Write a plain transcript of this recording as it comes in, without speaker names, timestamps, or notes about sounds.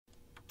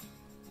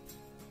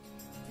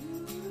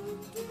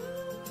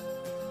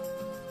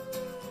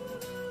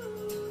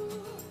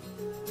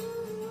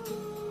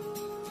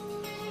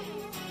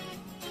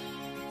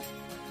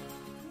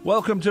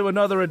Welcome to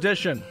another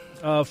edition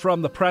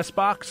from the Press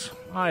Box.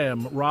 I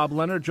am Rob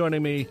Leonard.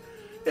 Joining me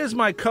is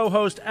my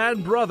co-host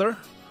and brother,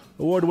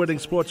 award-winning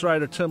sports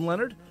writer Tim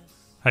Leonard.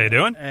 How you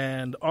doing?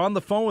 And on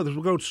the phone with us,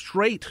 we'll go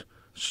straight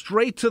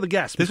to the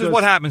guest. This is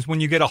what happens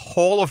when you get a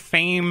Hall of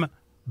Fame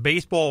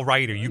baseball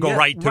writer. You go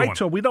right to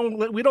him. We don't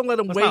let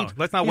him wait.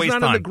 Let's not He's waste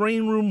not time. in the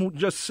green room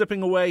just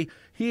sipping away.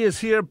 He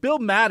is here. Bill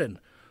Madden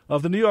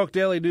of the New York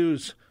Daily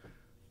News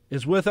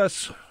is with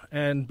us.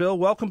 And, Bill,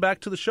 welcome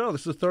back to the show.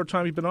 This is the third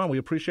time you've been on. We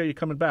appreciate you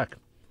coming back.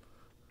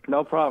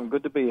 No problem.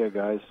 Good to be here,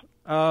 guys.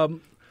 I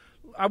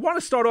want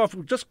to start off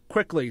just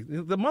quickly.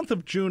 The month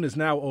of June is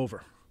now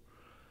over.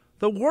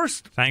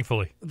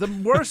 Thankfully. The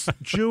worst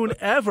June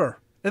ever.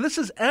 And this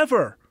is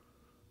ever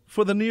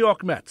for the New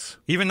York Mets.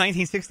 Even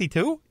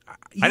 1962?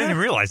 Yeah. I didn't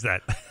even realize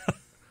that.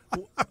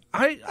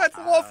 That's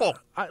awful.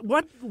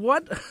 What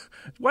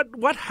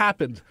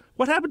happened?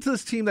 What happened to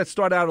this team that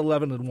started out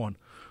 11-1?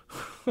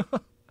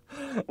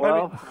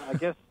 Well, I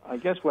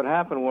guess what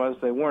happened was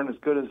they weren't as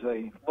good as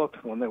they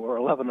looked when they were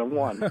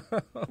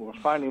 11-1. We're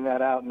finding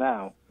that out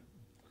now.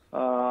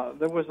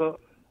 There was a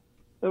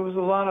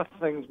lot of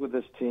things with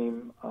this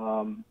team.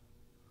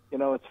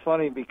 It's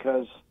funny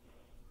because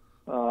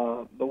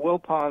the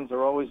Wilpons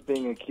are always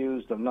being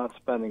accused of not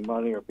spending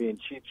money or being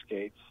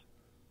cheapskates,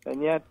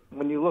 and yet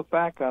when you look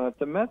back on it,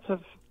 the Mets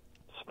have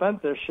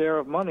spent their share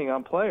of money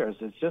on players.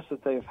 It's just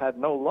that they've had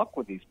no luck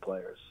with these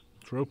players.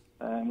 True.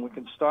 And we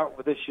can start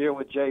with this year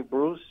with Jay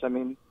Bruce. I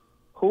mean,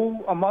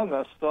 who among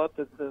us thought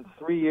that the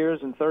 3 years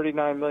and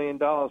 $39 million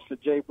for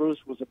Jay Bruce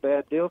was a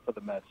bad deal for the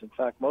Mets? In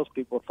fact, most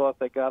people thought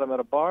they got him at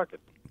a bargain.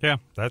 Yeah,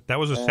 that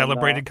was a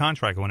celebrated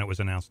contract when it was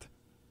announced.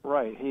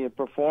 Right. He had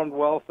performed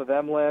well for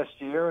them last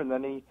year, and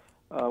then he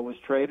was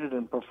traded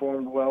and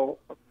performed well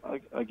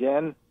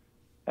again.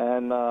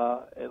 And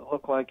it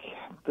looked like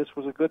this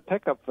was a good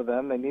pickup for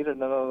them. They needed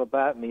another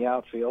bat in the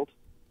outfield,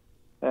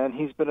 and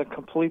he's been a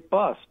complete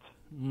bust.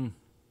 Mm.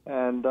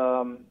 And,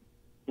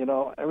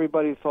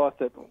 everybody thought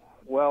that,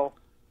 well,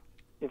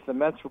 if the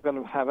Mets were going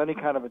to have any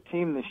kind of a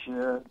team this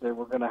year, they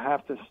were going to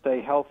have to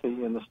stay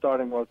healthy in the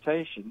starting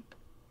rotation.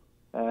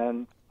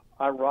 And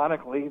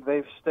ironically,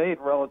 they've stayed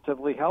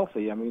relatively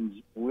healthy. I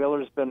mean,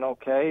 Wheeler's been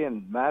okay,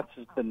 and Matz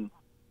has been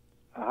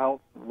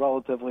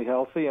relatively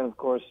healthy. And, of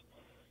course,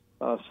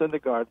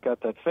 Syndergaard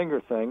got that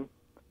finger thing.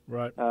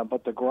 Right.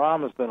 But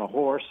DeGrom has been a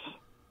horse.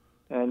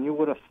 And you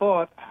would have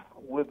thought,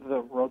 with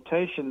the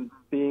rotation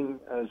being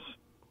as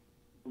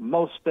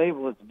most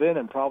stable it's been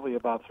in probably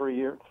about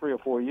 3 or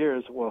 4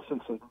 years, well,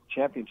 since the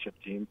championship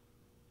team,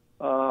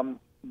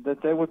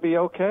 that they would be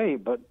okay.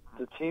 But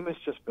the team has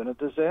just been a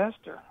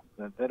disaster.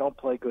 They don't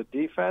play good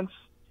defense.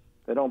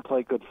 They don't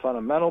play good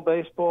fundamental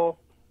baseball.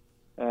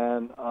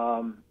 And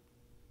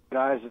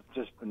guys have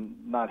just been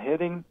not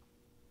hitting.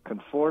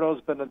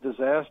 Conforto's been a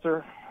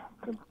disaster.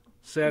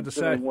 Sad to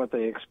say. What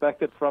they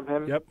expected from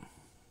him. Yep.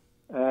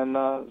 And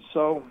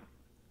so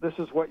this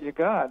is what you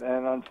got.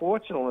 And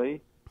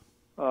unfortunately,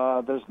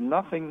 there's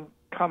nothing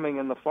coming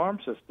in the farm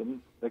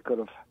system that could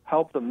have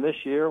helped them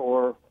this year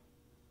or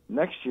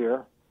next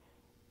year.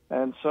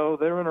 And so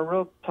they're in a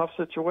real tough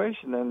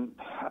situation. And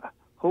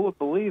who would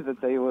believe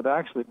that they would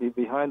actually be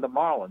behind the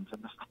Marlins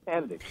in the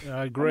standings?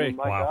 I agree. I mean,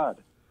 my God.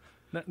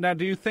 Now,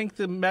 do you think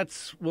the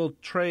Mets will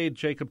trade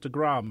Jacob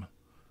deGrom?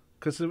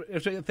 Because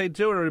if they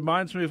do, it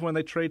reminds me of when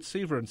they trade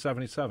Seaver in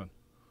 '77.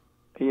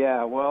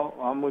 Yeah, well,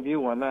 I'm with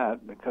you on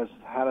that, because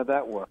how did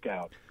that work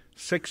out?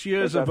 6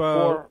 years of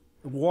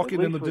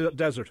walking in the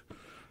desert.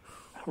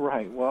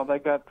 Right. Well, they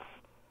got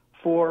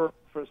four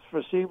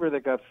for Seaver. They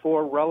got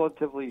four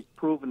relatively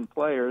proven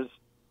players,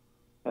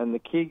 and the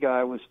key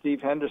guy was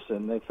Steve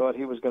Henderson. They thought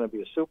he was going to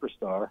be a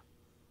superstar,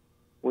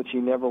 which he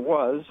never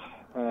was,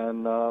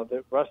 and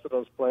the rest of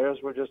those players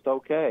were just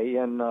okay.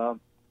 And the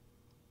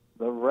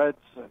Reds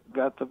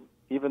got the.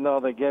 Even though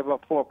they gave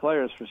up four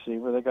players for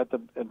Seaver, they got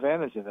the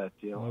advantage of that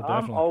deal. Oh,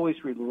 I'm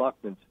always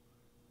reluctant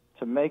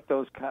to make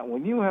those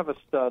when you have a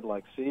stud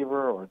like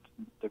Seaver or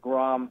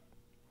DeGrom,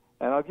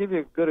 and I'll give you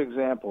a good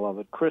example of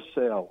it. Chris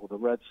Sale with the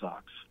Red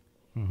Sox.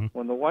 Mm-hmm.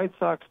 When the White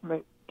Sox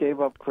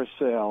gave up Chris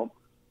Sale,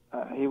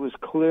 he was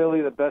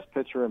clearly the best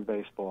pitcher in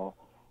baseball,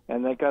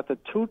 and they got the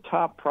two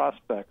top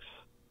prospects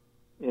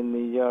in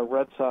the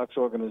Red Sox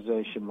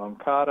organization,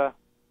 Moncada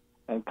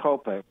and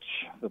Kopech,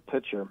 the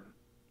pitcher.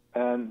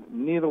 And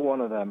neither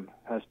one of them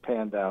has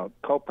panned out.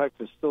 Kopech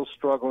is still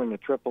struggling at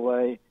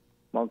AAA.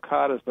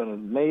 Moncada has been a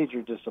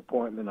major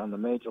disappointment on the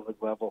major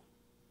league level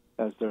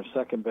as their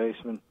second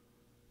baseman.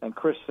 And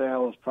Chris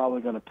Sale is probably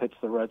going to pitch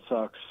the Red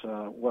Sox.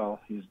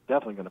 He's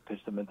definitely going to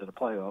pitch them into the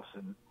playoffs,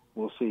 and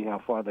we'll see how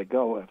far they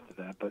go after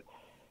that. But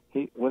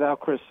without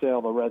Chris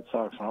Sale, the Red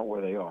Sox aren't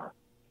where they are.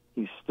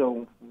 He's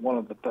still one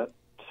of the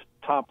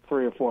top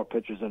 3 or 4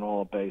 pitchers in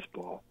all of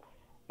baseball.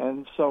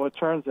 And so it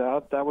turns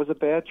out that was a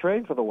bad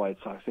trade for the White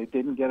Sox. They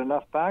didn't get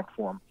enough back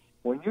for him.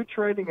 When you're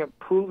trading a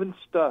proven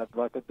stud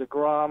like a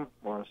DeGrom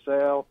or a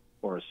Sale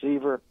or a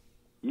Seaver,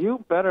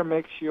 you better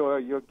make sure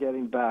you're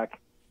getting back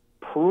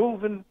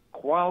proven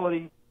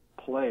quality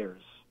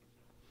players.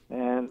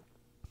 And,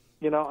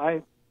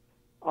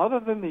 other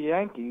than the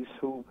Yankees,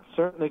 who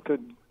certainly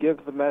could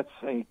give the Mets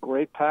a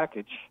great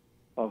package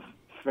of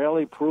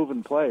fairly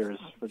proven players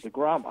for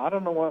DeGrom, I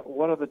don't know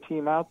what other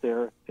team out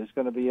there is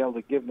going to be able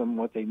to give them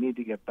what they need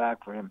to get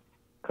back for him,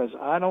 because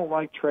I don't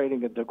like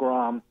trading a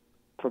DeGrom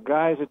for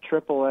guys at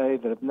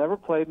AAA that have never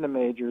played in the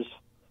majors,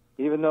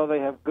 even though they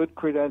have good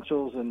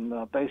credentials and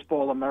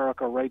Baseball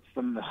America rates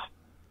them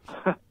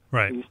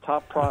Right. these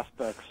top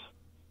prospects.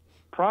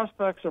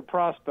 Prospects are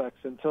prospects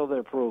until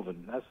they're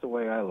proven. That's the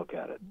way I look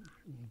at it.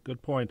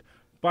 Good point.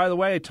 By the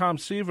way, Tom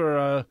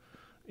Seaver,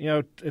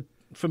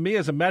 for me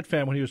as a Met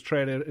fan when he was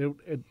traded,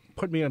 it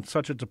put me in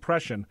such a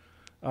depression.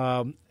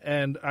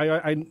 And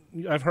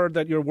I've heard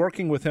that you're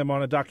working with him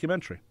on a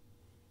documentary.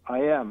 I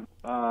am.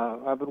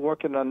 I've been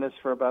working on this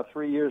for about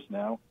 3 years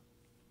now,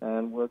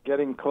 and we're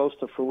getting close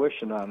to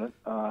fruition on it.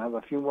 I have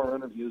a few more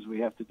interviews we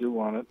have to do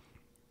on it,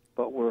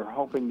 but we're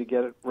hoping to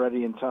get it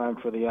ready in time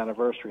for the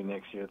anniversary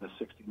next year, the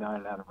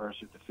 69th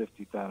anniversary, the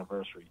 50th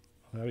anniversary.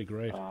 That'd be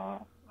great. I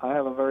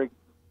have a very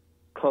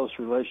close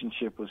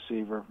relationship with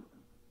Seaver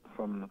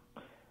from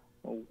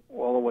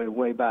all the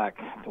way back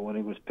to when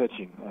he was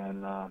pitching,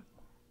 and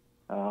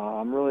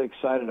I'm really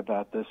excited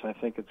about this. I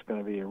think it's going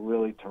to be a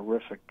really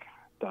terrific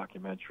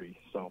documentary.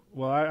 So,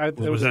 well,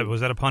 was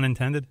that a pun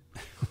intended?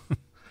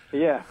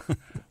 Yeah.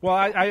 Well,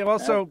 I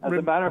also, as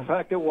a matter of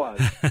fact, it was.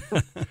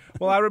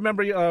 Well, I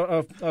remember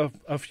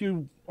a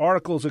few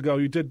articles ago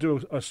you did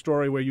do a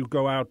story where you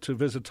go out to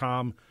visit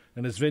Tom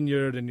in his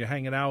vineyard and you're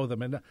hanging out with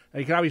him, and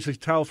you can obviously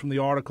tell from the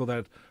article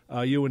that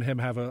you and him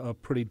have a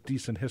pretty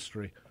decent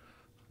history.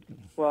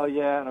 Well,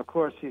 yeah, and of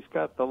course he's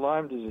got the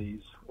Lyme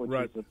disease, which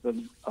right. has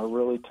been a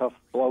really tough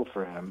blow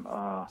for him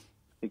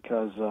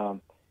because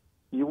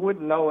you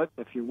wouldn't know it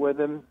if you're with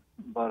him,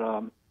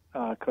 but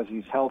because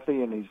he's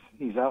healthy and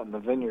he's out in the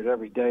vineyard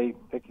every day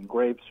picking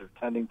grapes or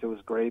tending to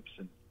his grapes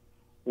and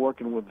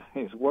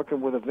he's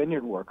working with the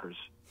vineyard workers.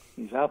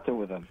 He's out there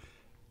with them,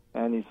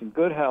 and he's in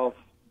good health.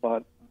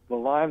 But the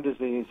Lyme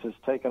disease has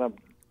taken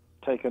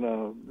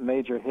a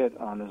major hit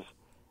on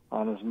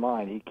his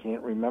mind. He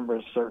can't remember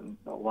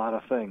a lot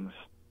of things,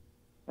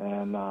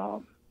 and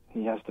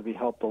he has to be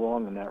helped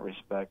along in that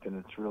respect.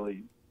 And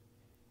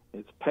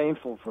it's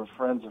painful for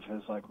friends of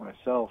his like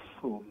myself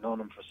who have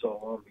known him for so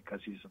long, because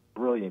he's a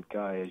brilliant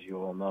guy, as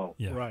you all know.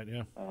 Yeah. Right,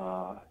 yeah.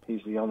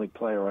 He's the only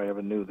player I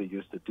ever knew that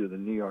used to do the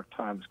New York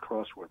Times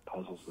crossword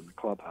puzzles in the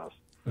clubhouse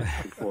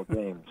before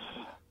games.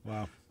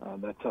 Wow.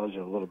 That tells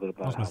you a little bit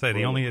about. I was going to say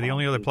the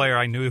only other player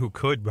I knew who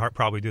could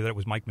probably do that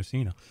was Mike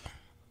Messina.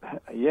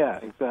 Yeah,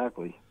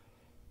 exactly.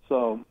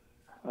 So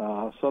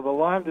the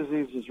Lyme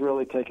disease has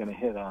really taken a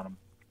hit on him.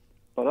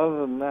 But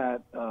other than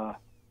that,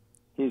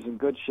 he's in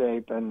good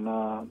shape,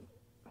 and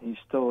he's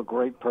still a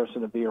great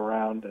person to be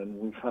around, and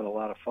we've had a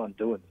lot of fun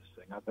doing this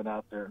thing. I've been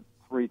out there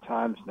 3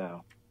 times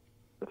now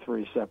for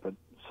 3 separate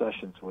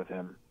sessions with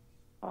him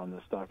on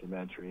this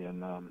documentary,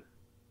 and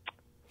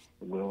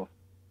we'll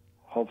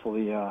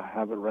hopefully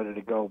have it ready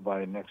to go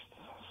by next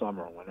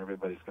summer when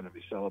everybody's going to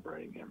be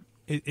celebrating him.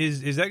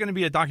 Is that going to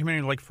be a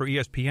documentary like for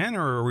ESPN,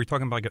 or are we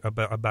talking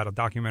about a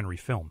documentary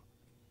film?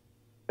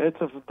 It's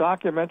a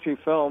documentary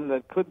film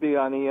that could be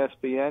on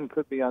ESPN,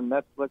 could be on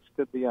Netflix,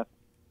 could be on.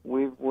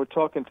 We're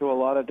talking to a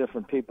lot of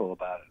different people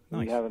about it.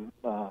 Nice.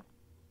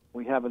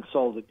 We haven't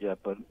sold it yet,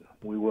 but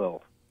we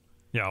will.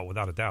 Yeah,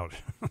 without a doubt.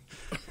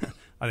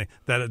 I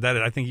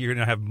think you're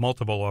going to have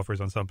multiple offers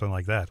on something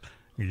like that.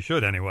 You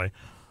should anyway.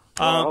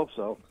 I hope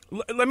so.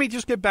 Let me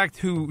just get back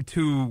to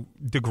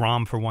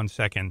DeGrom for 1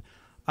 second.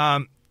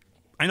 I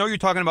know you're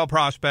talking about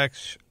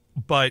prospects,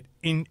 but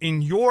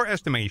in your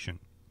estimation,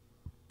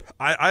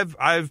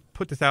 I've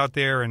put this out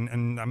there,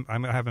 and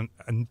I'm having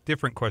a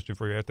different question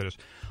for you after this.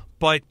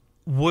 But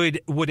would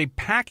a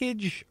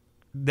package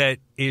that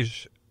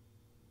is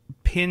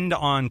pinned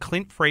on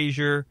Clint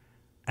Frazier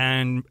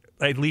and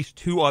at least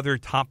 2 other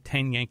top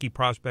 10 Yankee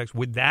prospects,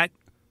 would that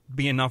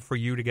be enough for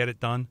you to get it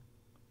done?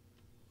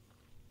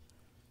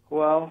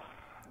 Well,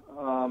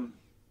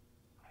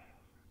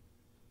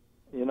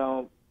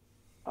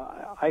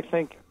 I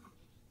think,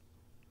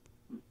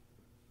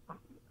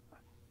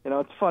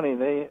 it's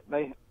funny.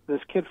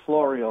 This kid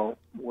Florio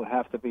would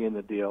have to be in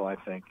the deal, I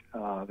think.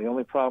 The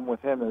only problem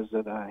with him is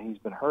that he's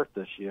been hurt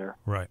this year.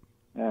 Right.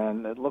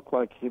 And it looked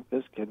like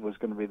this kid was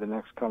going to be the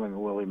next coming of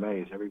Willie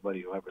Mays.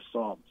 Everybody who ever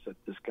saw him said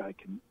this guy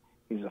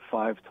he's a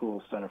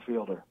 5-tool center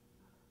fielder.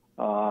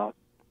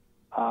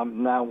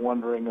 I'm now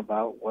wondering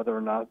about whether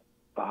or not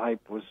the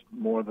hype was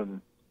more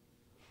than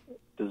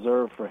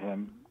deserved for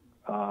him.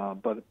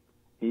 But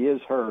he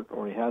is hurt,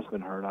 or he has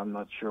been hurt. I'm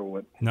not sure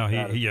what. No,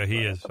 he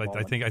is.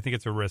 I think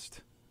it's a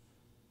wrist.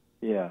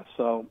 Yeah.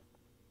 So,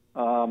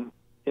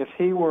 if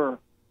he were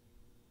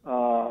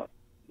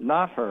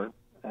not hurt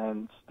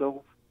and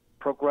still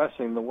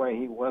progressing the way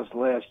he was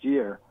last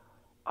year,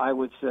 I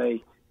would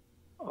say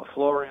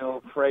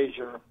Florio,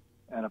 Frazier,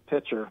 and a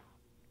pitcher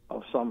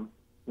of some,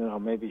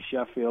 maybe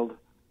Sheffield,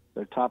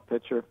 their top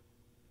pitcher.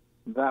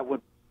 That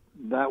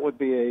would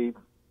be a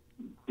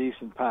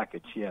decent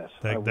package. Yes.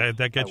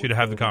 That gets you to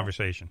have the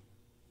conversation.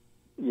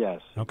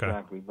 Yes. Okay.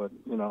 Exactly. But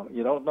you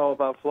don't know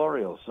about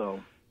Florio, so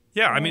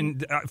Yeah, I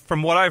mean,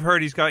 from what I've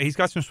heard, he's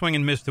got some swing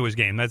and miss to his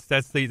game.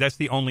 That's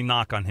the only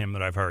knock on him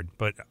that I've heard.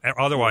 But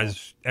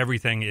otherwise,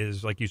 everything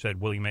is like you said,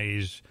 Willie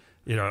Mays.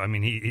 You know, I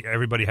mean,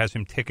 everybody has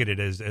him ticketed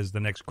as the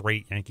next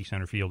great Yankee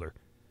center fielder.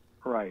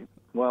 Right.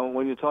 Well,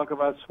 when you talk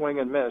about swing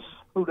and miss,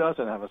 who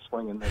doesn't have a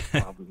swing and miss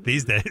problem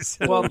these days?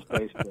 Well,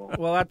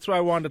 that's what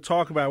I wanted to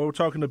talk about. We were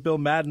talking to Bill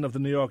Madden of the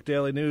New York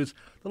Daily News.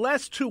 The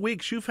last 2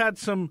 weeks, you've had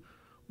some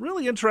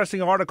really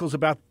interesting articles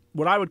about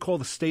what I would call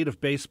the state of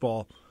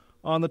baseball.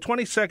 On the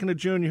 22nd of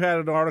June, you had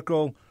an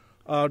article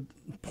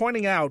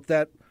pointing out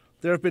that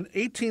there have been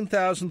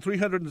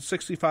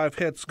 18,365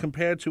 hits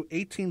compared to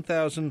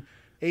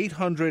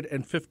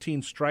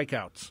 18,815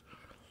 strikeouts.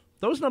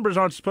 Those numbers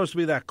aren't supposed to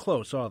be that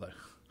close, are they?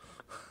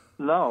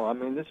 No, I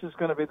mean, this is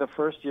going to be the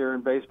first year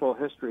in baseball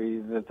history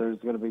that there's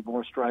going to be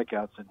more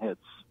strikeouts than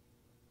hits.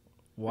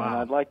 Wow. And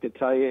I'd like to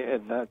tell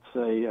you that's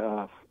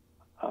a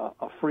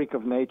freak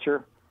of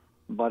nature,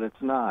 but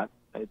it's not.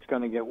 It's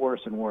going to get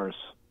worse and worse.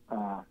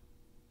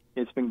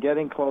 It's been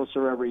getting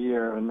closer every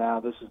year, and now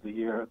this is the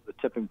year, the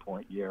tipping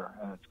point year,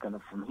 and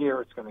from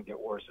here it's going to get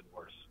worse and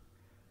worse.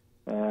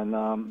 And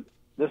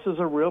this is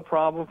a real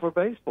problem for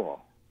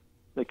baseball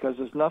because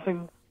there's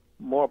nothing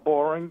more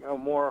boring or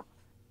more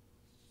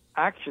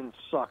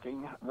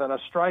action-sucking than a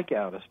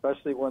strikeout,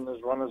 especially when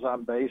there's runners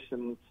on base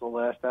and it's the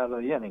last out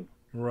of the inning.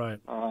 Right.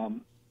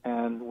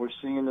 And we're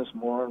seeing this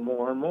more and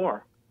more and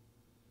more.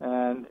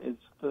 And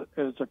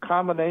it's a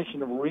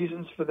combination of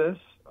reasons for this.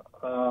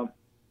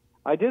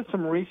 I did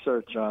some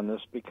research on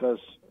this because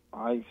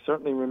I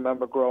certainly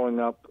remember growing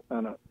up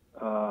and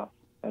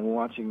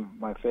watching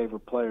my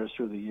favorite players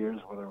through the years,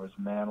 whether it was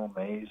Mantle,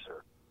 Mays,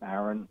 or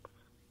Aaron,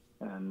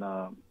 and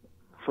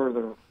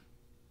further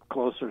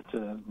closer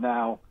to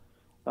now,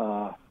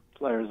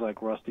 players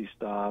like Rusty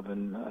Staub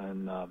and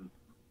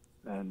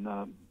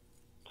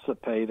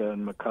Cepeda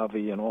and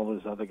McCovey and all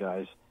those other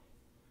guys,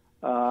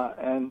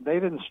 and they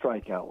didn't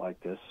strike out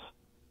like this.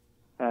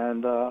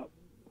 And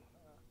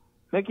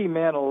Mickey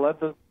Mantle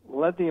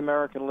led the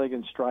American League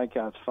in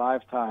strikeouts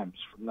 5 times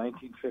from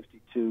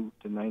 1952 to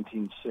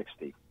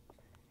 1960.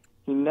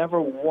 He never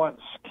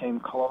once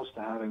came close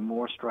to having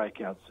more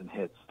strikeouts than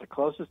hits. The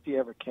closest he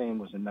ever came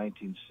was in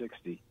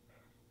 1960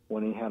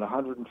 when he had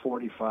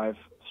 145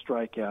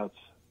 strikeouts,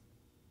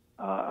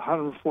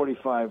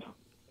 145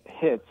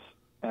 hits,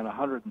 and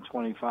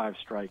 125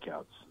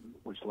 strikeouts,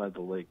 which led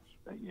the league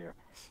that year.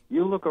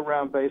 You look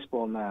around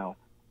baseball now,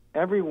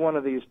 every one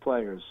of these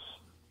players,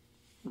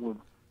 with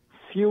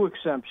few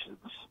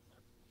exceptions,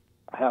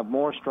 have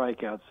more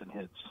strikeouts than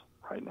hits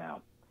right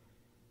now.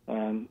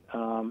 And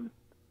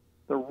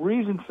the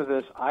reason for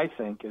this, I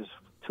think, is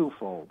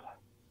twofold.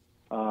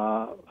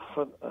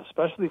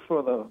 Especially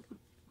for the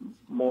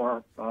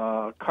more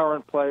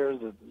current players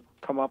that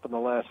come up in the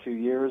last few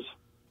years,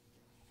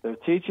 they're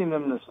teaching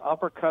them this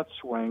uppercut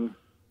swing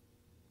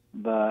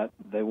that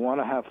they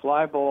want to have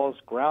fly balls.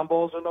 Ground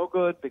balls are no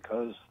good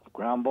because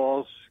ground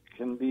balls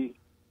can be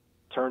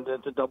turned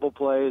into double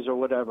plays or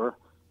whatever.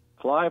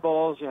 Fly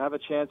balls, you have a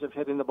chance of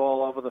hitting the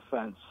ball over the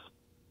fence.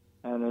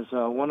 And as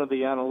one of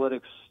the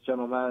analytics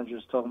general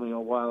managers told me a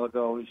while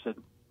ago, he said,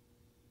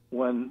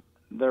 when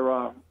there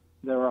are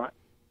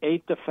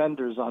 8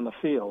 defenders on the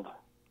field,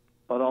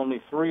 but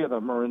only 3 of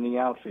them are in the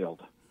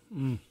outfield.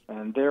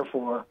 And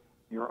therefore,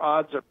 your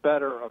odds are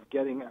better of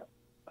getting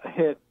a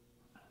hit,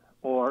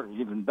 or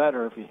even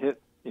better,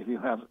 if you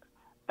have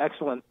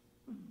excellent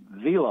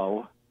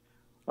velo,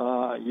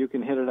 you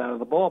can hit it out of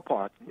the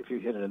ballpark if you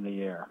hit it in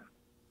the air.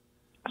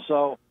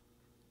 So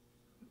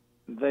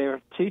they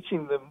are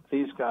teaching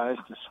these guys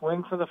to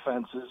swing for the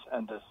fences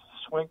and to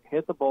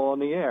hit the ball in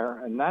the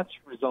air, and that's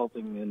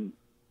resulting in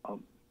an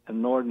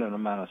inordinate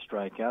amount of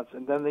strikeouts.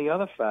 And then the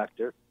other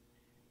factor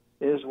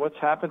is what's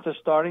happened to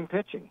starting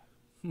pitching.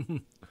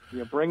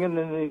 You're bringing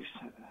in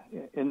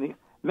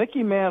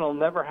Mickey Mantle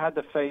never had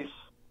to face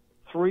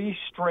 3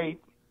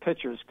 straight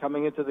pitchers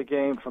coming into the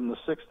game from the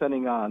 6th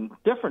inning on,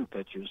 different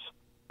pitchers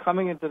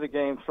coming into the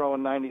game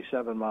throwing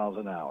 97 miles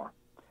an hour.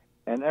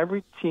 And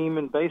every team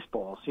in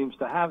baseball seems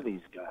to have these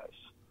guys.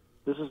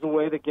 This is the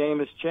way the game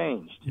has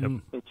changed. Yep.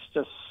 It's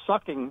just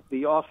sucking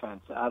the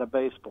offense out of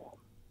baseball.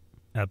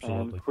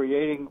 Absolutely. And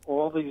creating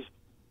all these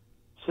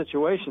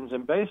situations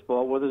in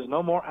baseball where there's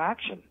no more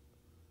action.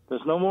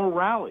 There's no more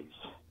rallies.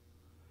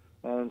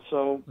 And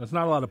so there's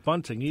not a lot of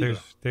bunting either.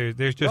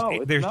 There's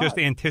just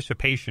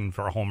anticipation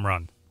for a home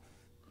run.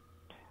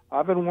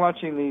 I've been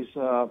watching these.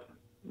 I'm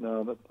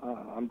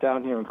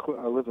down here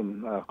I live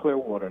in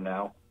Clearwater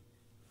now,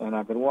 and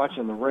I've been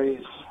watching the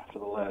Rays for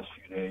the last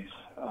few days.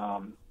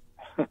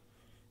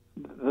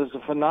 There's a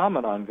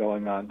phenomenon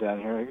going on down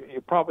here.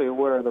 You're probably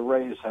aware the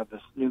Rays have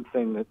this new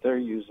thing that they're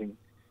using,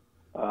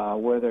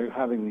 where they're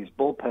having these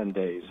bullpen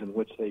days in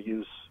which they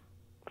use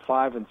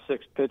 5 and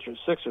 6 pitchers,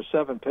 6 or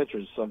 7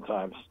 pitchers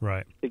sometimes,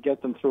 right, to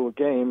get them through a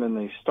game, and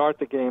they start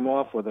the game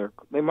off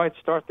they might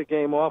start the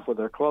game off with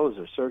their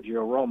closer,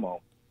 Sergio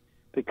Romo,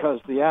 because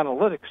the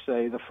analytics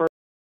say the first